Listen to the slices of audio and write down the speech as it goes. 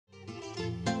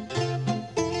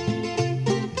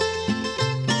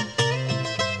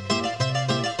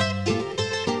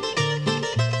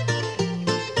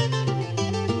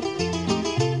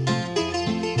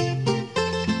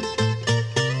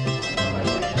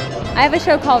I have a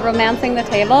show called Romancing the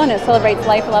Table, and it celebrates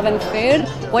life, love, and food.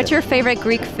 What's your favorite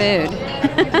Greek food?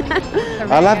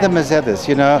 I love the mazzedas,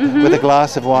 you know, with a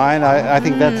glass of wine. I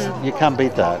think that's, you can't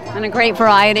beat that. And a great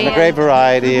variety. And a great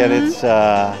variety, and it's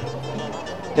a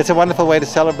wonderful way to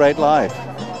celebrate life.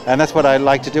 And that's what I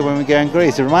like to do when we go in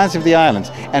Greece. It reminds me of the islands.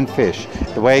 And fish.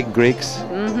 The way Greeks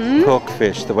cook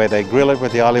fish, the way they grill it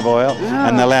with the olive oil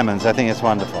and the lemons. I think it's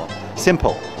wonderful.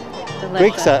 Simple. Delicious.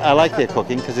 Greeks, I like their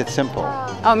cooking because it's simple.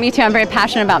 Oh, me too. I'm very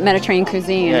passionate about Mediterranean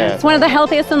cuisine. Yeah. It's one of the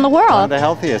healthiest in the world. One of the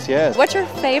healthiest, yes. What's your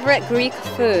favorite Greek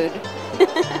food?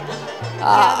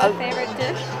 Favorite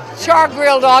dish?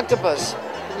 Char-grilled octopus.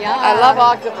 Yeah. I love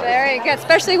octopus. Very good,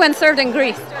 especially when served in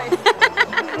Greece.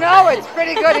 No, it's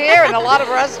pretty good here in a lot of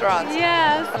restaurants.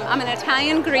 Yes. I'm an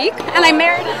Italian Greek, and I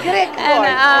married a Greek boy.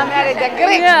 And, Married a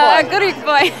Greek yeah, boy. a Greek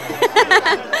boy.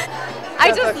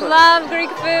 I just love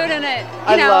Greek food, and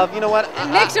you know what? It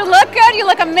makes you look good. You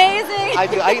look amazing. I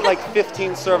do. I eat like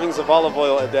 15 servings of olive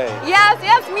oil a day. Yes,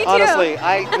 me too. Honestly,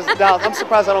 I'm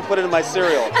surprised I don't put it in my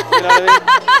cereal. You know what I mean?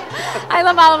 I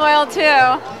love olive oil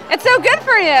too. It's so good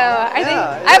for you. I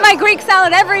have my Greek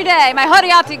salad every day, my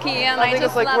horiatiki, and I think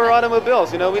it's like we're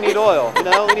automobiles. You know, we need oil. You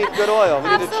know, we need good oil. We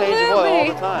need to change of oil all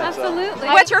the time. Absolutely. So.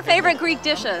 What's your favorite Greek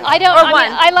dishes? I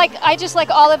just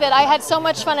like all of it. I had so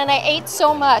much fun, and I ate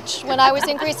so much when I was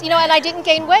in Greece. You know, and I didn't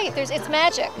gain weight. It's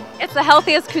magic. It's the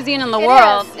healthiest cuisine in the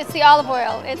world. It is. It's the olive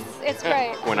oil. It's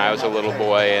great. When I was a little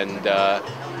boy, and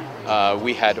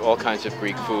we had all kinds of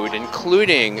Greek food,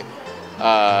 including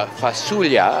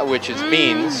fasoulia, which is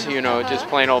beans, you know, just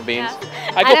plain old beans.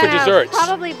 Yeah. I go for desserts.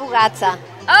 Probably bougatsa.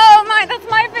 Oh my, that's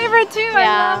my favorite too. I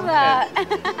love that.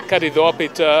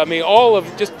 Karidopita, I mean, all of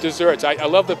just desserts. I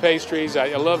love the pastries.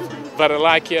 I love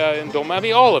varalakia and dolma. I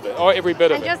mean, all of it, every bit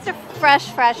of and it. just a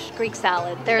fresh Greek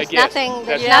salad. There's Yes, nothing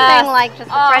Yes. like just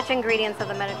the fresh ingredients of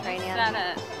the Mediterranean.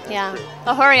 Yeah.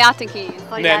 The horiatiki.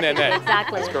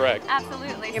 Exactly. That's correct.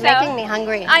 Absolutely. You're making me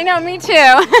hungry. I know, me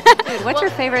too. What's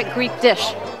your favorite Greek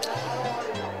dish?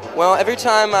 Well, every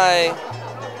time I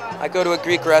go to a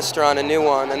Greek restaurant, a new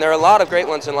one, and there are a lot of great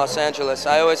ones in Los Angeles,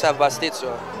 I always have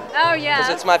bastitso. Oh, yeah.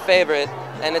 Because it's my favorite,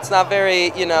 and it's not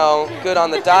very, good on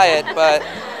the diet, but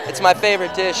it's my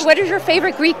favorite dish. What is your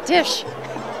favorite Greek dish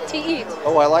to eat?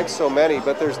 Oh, I like so many,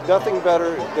 but there's nothing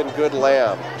better than good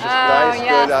lamb. Just nice,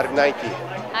 good out of Nike.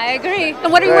 I agree.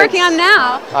 And what are you working on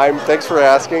now? Thanks for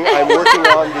asking. I'm working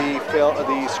on the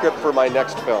script for my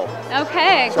next film.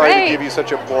 Okay, Sorry great. to give you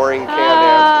such a boring canned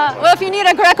answer. Well, if you need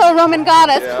a Greco-Roman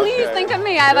goddess, Yeah, please okay. think of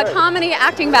me. I have a comedy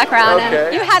acting background,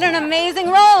 and you had an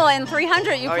amazing role in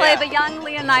 300. You played the young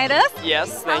Leonidas.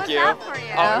 Yes, thank you. How was that for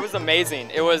you? Oh, it was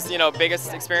amazing. It was,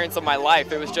 biggest experience of my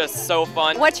life. It was just so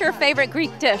fun. What's your favorite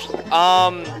Greek dish?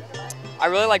 I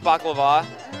really like baklava,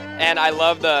 and I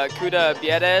love the kuda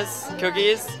biedes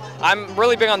cookies. I'm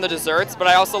really big on the desserts, but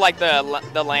I also like the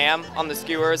lamb on the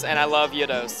skewers, and I love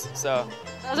gyros. So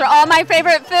those are all my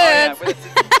favorite foods.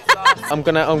 I'm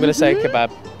gonna say kebab.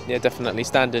 Yeah, definitely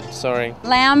standard. Sorry.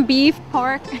 Lamb, beef,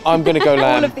 pork. I'm gonna go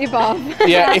lamb. All of the above.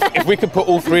 Yeah, if we could put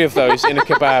all three of those in a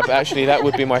kebab, actually, that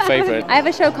would be my favorite. I have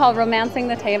a show called Romancing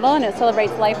the Table, and it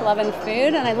celebrates life, love, and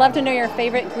food. And I'd love to know your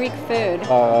favorite Greek food.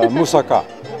 Moussaka.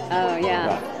 Oh,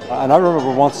 yeah. And I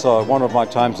remember once, one of my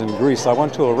times in Greece, I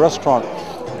went to a restaurant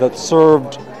that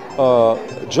served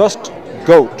just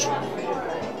goat.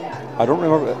 I don't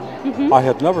remember. I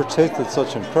had never tasted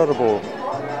such incredible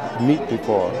meat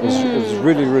before. It was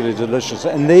really, really delicious.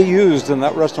 And they used, in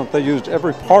that restaurant, they used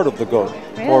every part of the goat.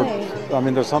 Really?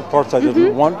 There's some parts I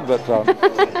didn't want, but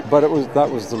that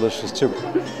was delicious too.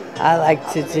 I like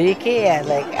tzatziki. I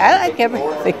like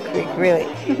everything Greek, really.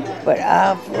 But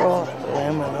avro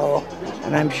lemano,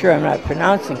 and I'm sure I'm not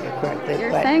pronouncing it correctly.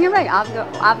 You're saying it right.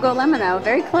 Avgo lemano.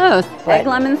 Very close. Egg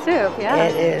lemon soup. Yeah.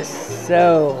 It is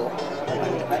so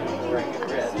wonderful.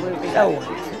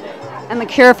 And the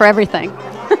cure for everything.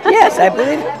 Yes, I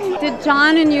believe it. Did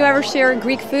John and you ever share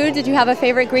Greek food? Did you have a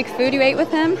favorite Greek food you ate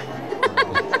with him?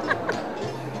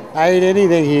 I ate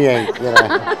anything he ate.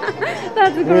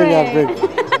 That's great. Really love Greek.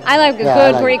 I like a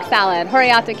good Greek salad,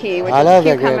 horiatiki, which is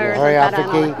cucumbers and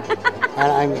horiatiki,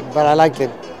 but I like the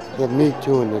meat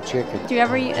too and the chicken. Do you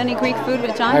ever eat any Greek food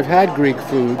with John? I've had Greek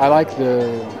food. I like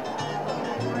the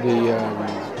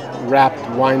wrapped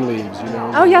wine leaves,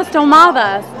 Oh yes,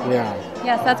 dolmadas. Yeah.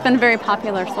 Yes, that's been a very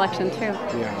popular selection too.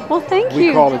 Yeah. Well, thank We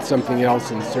you. call it something else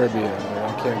in Serbia.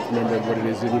 I can't remember what it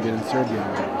is even in Serbia.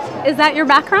 Is that your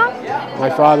background?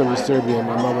 My father was Serbian,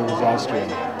 my mother was Austrian.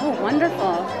 Oh,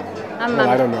 wonderful. Well,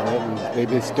 I don't know.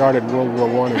 They started World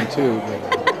War I and II.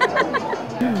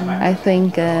 But I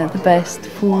think the best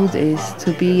food is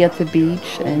to be at the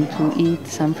beach and to eat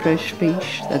some fresh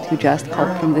fish that you just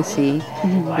caught from the sea,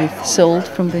 with salt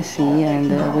from the sea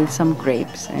and with some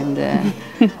grapes and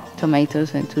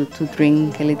tomatoes, and to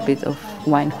drink a little bit of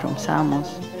wine from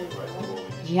Samos.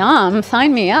 Yum,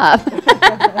 sign me up.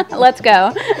 Let's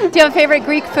go. Do you have a favorite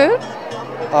Greek food?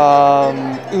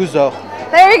 Ouzo.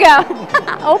 There you go.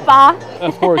 Opa.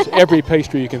 Of course, every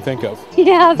pastry you can think of.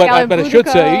 Yeah, but I should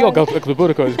say,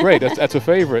 Galaboudico is great. That's a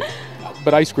favorite.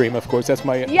 But ice cream, of course, that's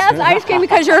my... Yes, ice cream,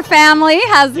 because your family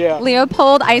has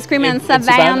Leopold ice cream in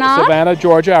Savannah. Savannah,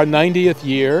 Georgia, our 90th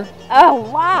year. Oh,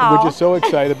 wow. We're just so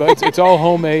excited about it. It's all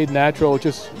homemade, natural,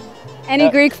 just... Any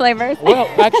Greek flavors? Well,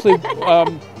 actually,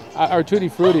 our Tutti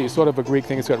Frutti is sort of a Greek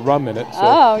thing. It's got rum in it. So.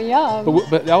 Oh, yum.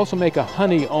 But they also make a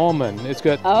honey almond. It's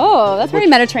got... Oh, that's very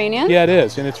Mediterranean. Yeah, it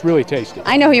is, and it's really tasty.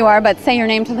 I know who you are, but say your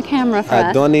name to the camera for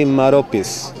us. Doni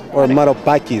Maropis, or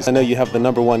Maropakis. I know you have the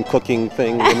 #1 cooking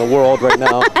thing in the world right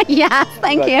now. Yes,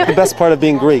 thank you. The best part of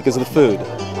being Greek is the food.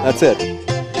 That's it.